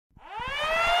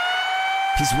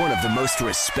He's one of the most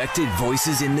respected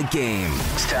voices in the game.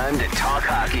 It's time to talk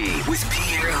hockey with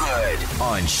Pierre Houde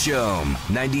on Shome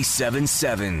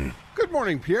 97.7. Good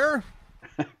morning, Pierre.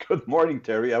 Good morning,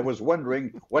 Terry. I was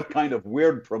wondering what kind of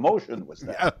weird promotion was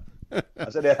that? Yeah. I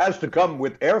said it has to come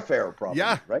with airfare, probably.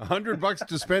 Yeah, right? $100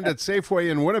 to spend at Safeway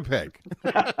in Winnipeg.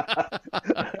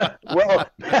 Well,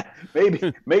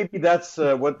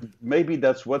 maybe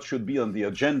that's what should be on the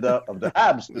agenda of the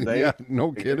Habs today. Yeah,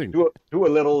 no kidding. Do a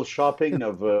little shopping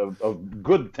of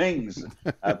good things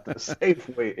at the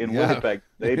Safeway in Winnipeg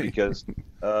today, because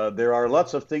there are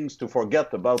lots of things to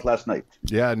forget about last night.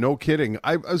 Yeah, no kidding.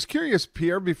 I was curious,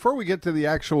 Pierre, before we get to the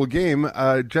actual game,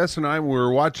 Jess and I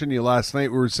were watching you last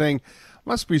night. We were saying,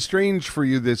 must be strange for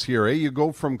you this year, eh? You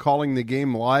go from calling the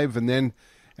game live and then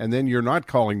you're not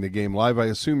calling the game live. I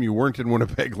assume you weren't in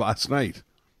Winnipeg last night.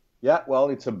 Yeah, well,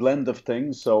 it's a blend of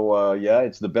things. So,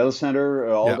 it's the Bell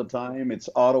Center all the time. It's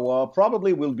Ottawa.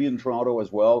 Probably we'll be in Toronto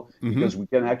as well, because we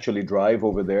can actually drive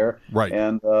over there. Right.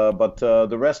 And but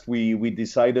the rest we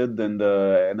decided, and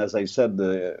as I said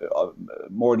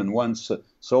more than once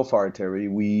so far, Terry,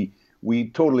 we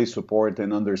totally support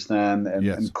and understand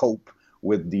and cope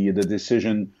with the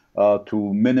decision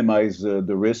to minimize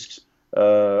the risks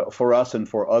for us and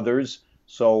for others.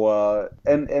 So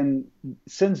and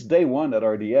since day one at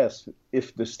RDS,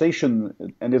 if the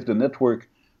station and if the network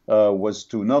was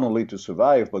to not only to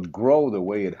survive but grow the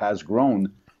way it has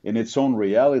grown in its own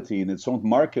reality, in its own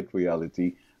market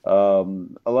reality, a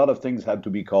lot of things had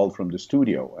to be called from the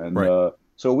studio, and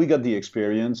so we got the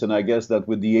experience. And I guess that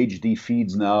with the HD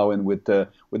feeds now, and with the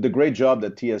great job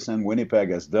that TSN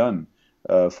Winnipeg has done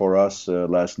for us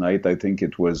last night, I think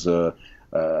it was.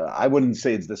 I wouldn't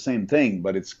say it's the same thing,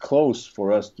 but it's close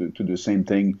for us to do the same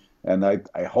thing. And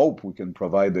I hope we can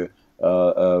provide the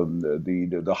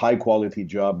high quality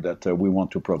job that we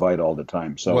want to provide all the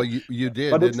time. So, well, you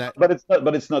did, but it's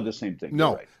not the same thing.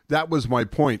 No, right. That was my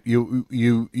point. You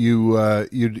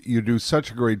do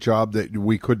such a great job that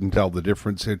we couldn't tell the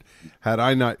difference.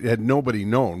 Had nobody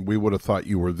known, we would have thought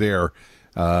you were there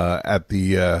at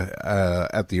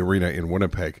the arena in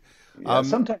Winnipeg. Yeah,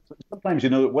 sometimes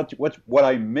what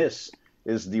I miss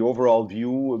is the overall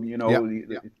view.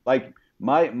 Like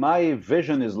my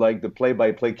vision is like the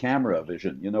play-by-play camera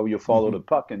vision. You follow the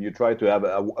puck and you try to have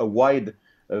a wide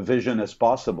vision as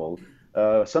possible.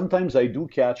 Sometimes I do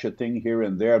catch a thing here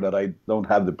and there that I don't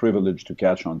have the privilege to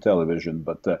catch on television,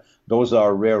 but those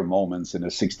are rare moments in a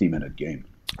 60-minute game.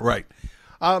 Right.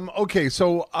 Okay,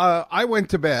 so I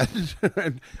went to bed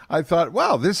and I thought,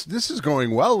 wow, this is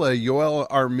going well. Yoel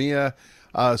Armia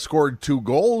scored 2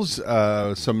 goals,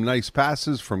 some nice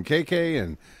passes from KK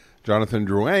and Jonathan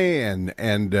Drouin,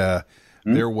 and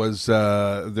there was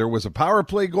a power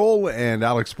play goal, and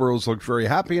Alex Burrows looked very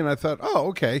happy, and I thought, oh,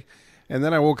 okay. And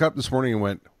then I woke up this morning and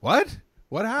went, what?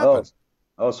 What happened?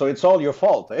 Oh, so it's all your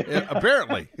fault, eh? Yeah,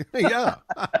 apparently, yeah.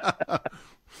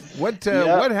 What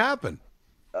happened?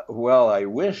 Well, I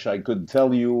wish I could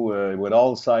tell you with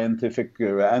all scientific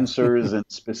answers and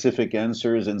specific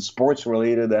answers and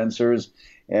sports-related answers.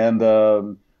 And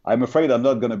I'm afraid I'm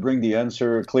not going to bring the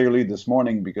answer clearly this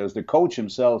morning, because the coach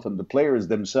himself and the players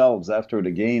themselves after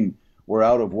the game were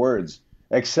out of words,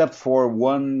 except for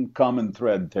one common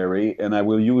thread, Terry, and I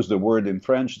will use the word in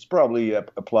French. It's probably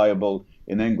applicable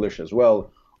in English as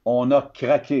well. On a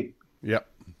craqué. Yep.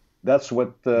 That's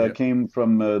what came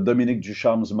from Dominique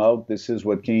Ducharme's mouth. This is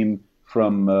what came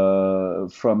from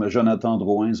Jonathan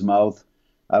Drouin's mouth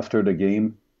after the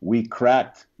game. We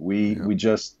cracked. We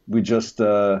just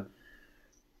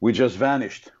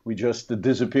vanished. We just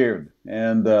disappeared.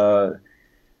 And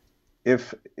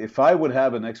if I would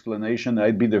have an explanation,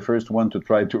 I'd be the first one to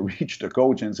try to reach the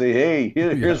coach and say, "Hey,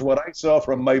 here's what I saw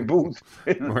from my booth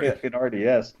in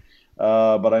RDS."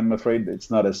 But I'm afraid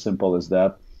it's not as simple as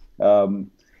that.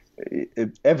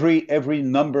 Every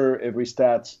number, every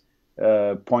stats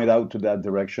point out to that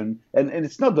direction. And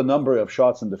it's not the number of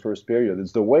shots in the first period.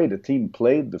 It's the way the team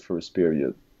played the first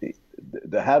period.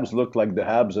 The Habs looked like the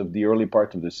Habs of the early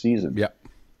part of the season. Yeah.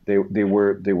 They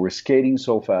were skating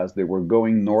so fast. They were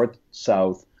going north,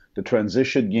 south. The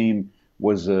transition game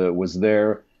was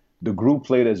there. The group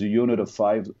played as a unit of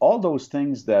 5. All those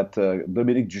things that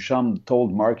Dominique Ducharme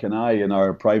told Mark and I in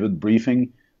our private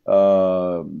briefing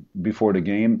before the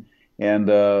game. And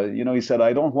he said,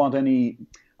 I don't want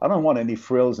any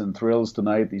frills and thrills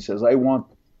tonight. He says, I want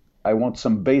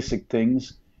some basic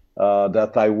things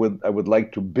that I would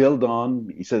like to build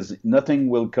on. He says nothing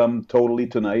will come totally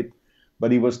tonight,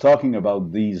 but he was talking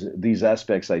about these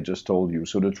aspects I just told you.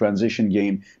 So the transition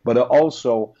game, but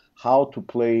also how to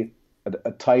play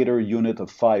a tighter unit of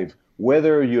 5,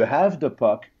 whether you have the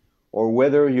puck or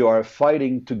whether you are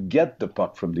fighting to get the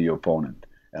puck from the opponent.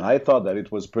 And I thought that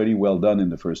it was pretty well done in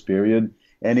the first period,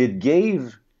 and it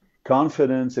gave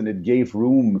confidence and it gave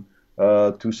room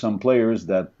to some players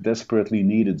that desperately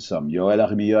needed some. Yoel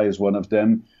Armia is one of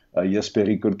them,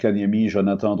 Jesperi Kotkaniemi,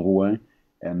 Jonathan Drouin,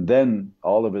 and then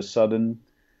all of a sudden,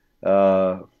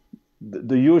 the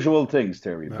usual things,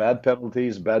 Terry. Yeah. Bad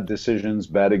penalties, bad decisions,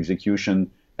 bad execution,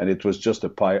 and it was just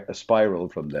a spiral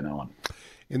from then on.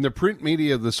 In the print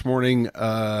media this morning,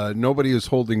 nobody is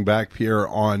holding back, Pierre,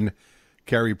 on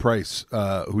Carey Price,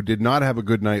 who did not have a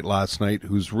good night last night,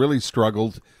 who's really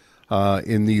struggled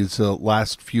in these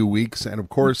last few weeks, and of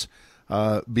course,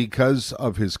 because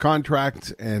of his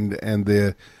contract and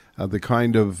the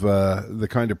kind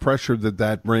of pressure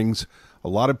that brings, a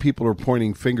lot of people are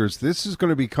pointing fingers. This is going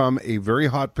to become a very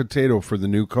hot potato for the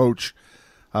new coach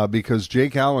because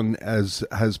Jake Allen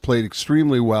has played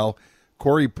extremely well.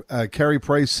 Carey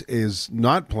Price is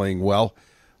not playing well.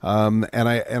 And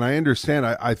I understand.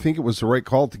 I think it was the right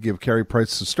call to give Carey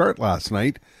Price the start last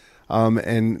night.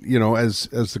 And you know, as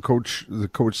the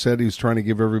coach said, he's trying to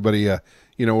give everybody a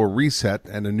reset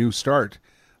and a new start.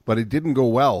 But it didn't go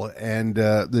well. And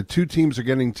the two teams are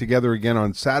getting together again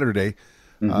on Saturday.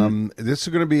 Mm-hmm. This is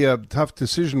going to be a tough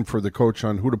decision for the coach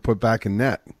on who to put back in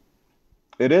net.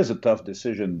 It is a tough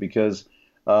decision because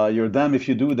you're damned if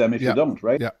you do, damned if you don't,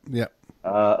 right? Yeah.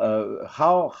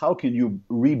 How can you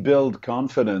rebuild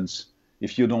confidence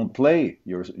if you don't play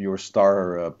your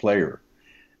star player?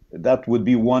 That would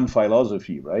be one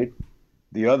philosophy, right?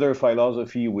 The other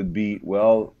philosophy would be,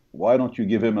 well, why don't you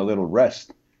give him a little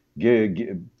rest?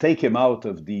 Take him out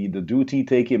of the duty,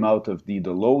 take him out of the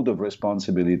load of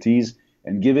responsibilities,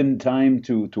 and give him time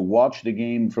to watch the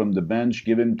game from the bench,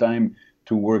 give him time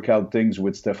to work out things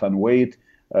with Stefan Waite,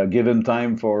 give him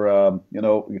time for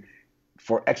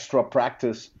extra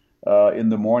practice in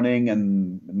the morning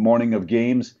and morning of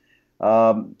games.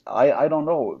 I don't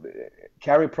know.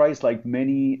 Carey Price, like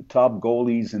many top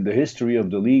goalies in the history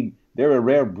of the league, they're a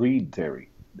rare breed, Terry.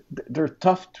 They're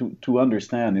tough to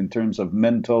understand in terms of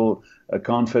mental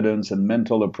confidence and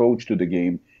mental approach to the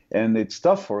game. And it's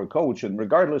tough for a coach, and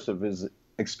regardless of his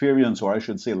experience, or I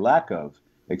should say lack of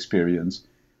experience,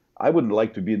 I wouldn't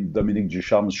like to be in Dominique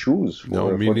Ducharme's shoes.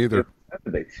 No, me neither.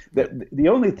 The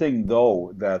only thing,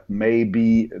 though, that may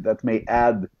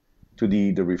add to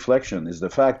the reflection is the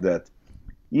fact that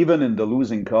even in the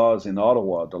losing cause in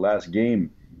Ottawa, the last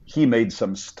game, he made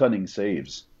some stunning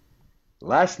saves.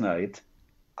 Last night,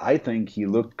 I think he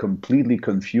looked completely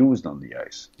confused on the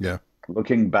ice. Yeah.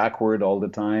 Looking backward all the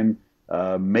time,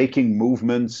 making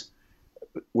movements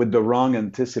with the wrong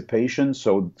anticipation.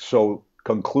 So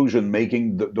conclusion,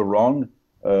 making the wrong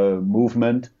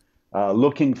movement,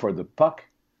 looking for the puck.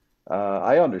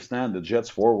 I understand the Jets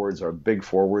forwards are big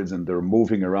forwards and they're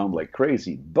moving around like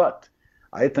crazy. But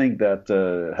I think that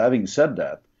having said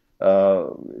that,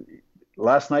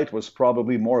 last night was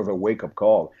probably more of a wake-up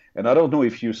call. And I don't know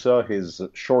if you saw his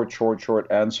short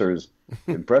answers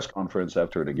in press conference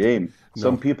after the game. No.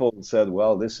 Some people said,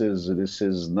 well, this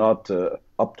is not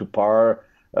up to par.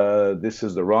 This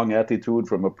is the wrong attitude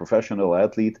from a professional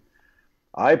athlete.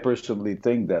 I personally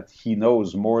think that he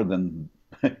knows more than,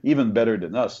 even better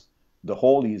than us, the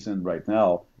hole he's in right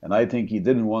now. And I think he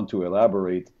didn't want to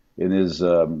elaborate in his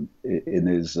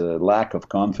lack of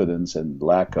confidence and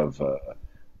lack of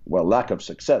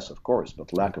success, of course,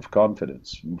 but lack of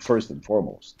confidence, first and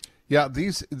foremost. Yeah,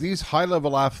 these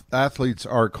high-level athletes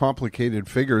are complicated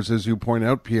figures, as you point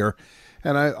out, Pierre.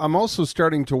 And I'm also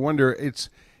starting to wonder,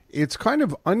 it's kind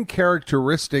of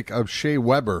uncharacteristic of Shea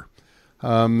Weber,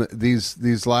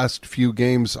 these last few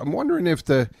games. I'm wondering if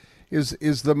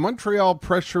is the Montreal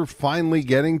pressure finally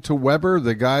getting to Weber,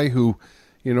 the guy who,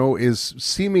 is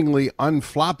seemingly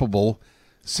unflappable,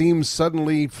 seems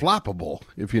suddenly flappable,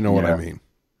 if you know what I mean.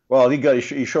 Well,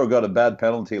 he sure got a bad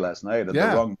penalty last night at the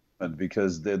wrong moment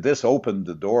because this opened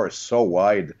the door so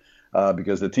wide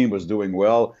because the team was doing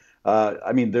well.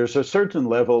 There's a certain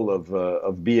level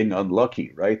of being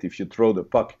unlucky, right? If you throw the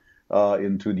puck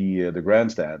into the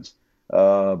grandstands.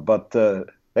 But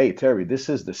hey, Terry, this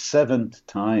is the 7th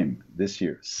time this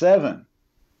year. 7.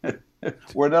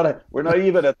 We're not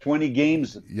even at 20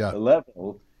 games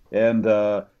level,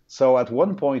 and so at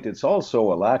one point it's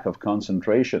also a lack of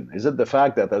concentration. Is it the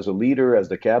fact that as a leader, as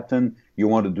the captain, you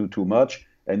want to do too much,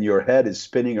 and your head is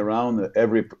spinning around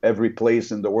every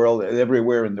place in the world,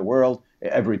 everywhere in the world,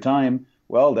 every time?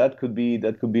 Well, that could be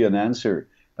an answer.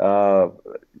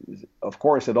 Of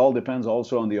course, it all depends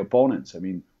also on the opponents. I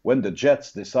mean, when the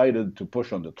Jets decided to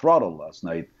push on the throttle last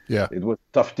night, it was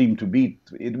a tough team to beat.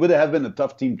 It would have been a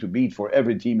tough team to beat for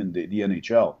every team in the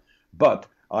NHL. But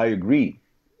I agree,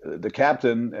 the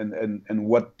captain and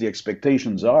what the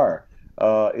expectations are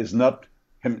is not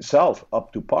himself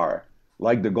up to par,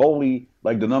 like the goalie,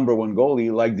 like the number one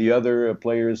goalie, like the other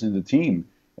players in the team.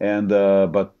 And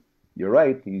but you're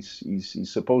right, he's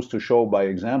supposed to show by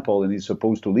example, and he's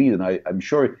supposed to lead. And I'm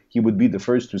sure he would be the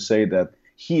first to say that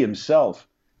he himself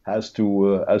has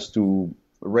to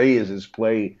raise his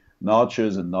play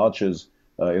notches and notches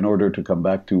in order to come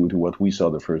back to what we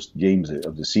saw the first games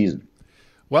of the season.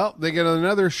 Well, they get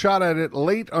another shot at it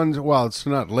late on. Well, it's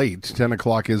not late. 10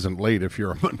 o'clock isn't late if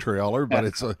you're a Montrealer, but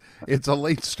it's a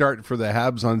late start for the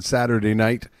Habs on Saturday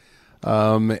night,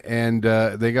 and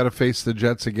they got to face the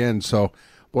Jets again. So,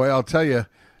 boy, I'll tell you,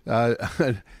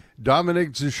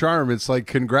 Dominic Ducharme, it's like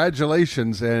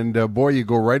congratulations, and boy, you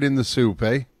go right in the soup,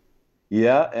 eh?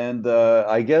 Yeah, and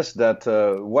I guess that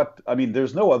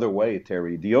there's no other way,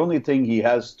 Terry. The only thing he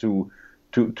has to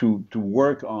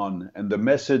work on, and the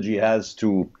message he has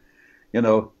to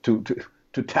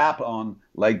tap on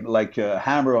like a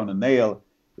hammer on a nail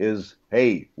is,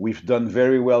 hey, we've done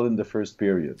very well in the first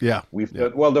period. Yeah, we've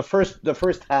done well the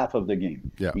first half of the game.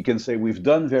 Yeah, you can say we've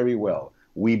done very well.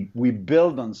 We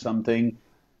build on something,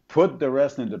 put the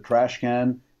rest in the trash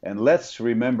can, and let's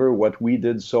remember what we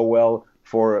did so well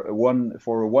for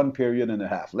one period and a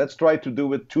half. Let's try to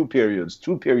do it 2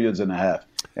 periods and a half.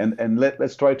 And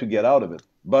let's try to get out of it.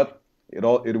 But it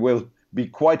will be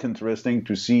quite interesting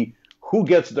to see who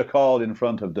gets the call in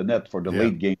front of the net for the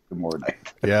late game tomorrow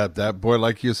night. Yeah, that boy,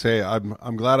 like you say,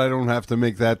 I'm glad I don't have to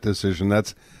make that decision.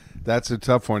 That's a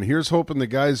tough one. Here's hoping the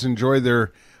guys enjoy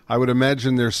I would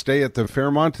imagine their stay at the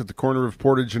Fairmont at the corner of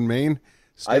Portage and Main.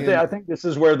 I think this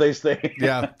is where they stay.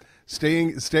 Yeah.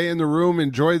 Stay in the room,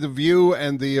 enjoy the view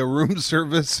and the room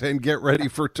service, and get ready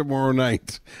for tomorrow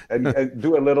night. and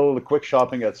do a little quick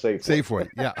shopping at Safeway,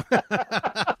 yeah.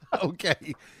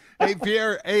 Okay. Hey,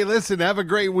 Pierre, listen, have a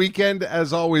great weekend.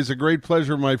 As always, a great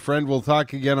pleasure, my friend. We'll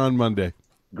talk again on Monday.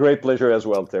 Great pleasure as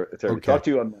well, Terry. Okay. Talk to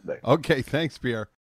you on Monday. Okay, thanks, Pierre.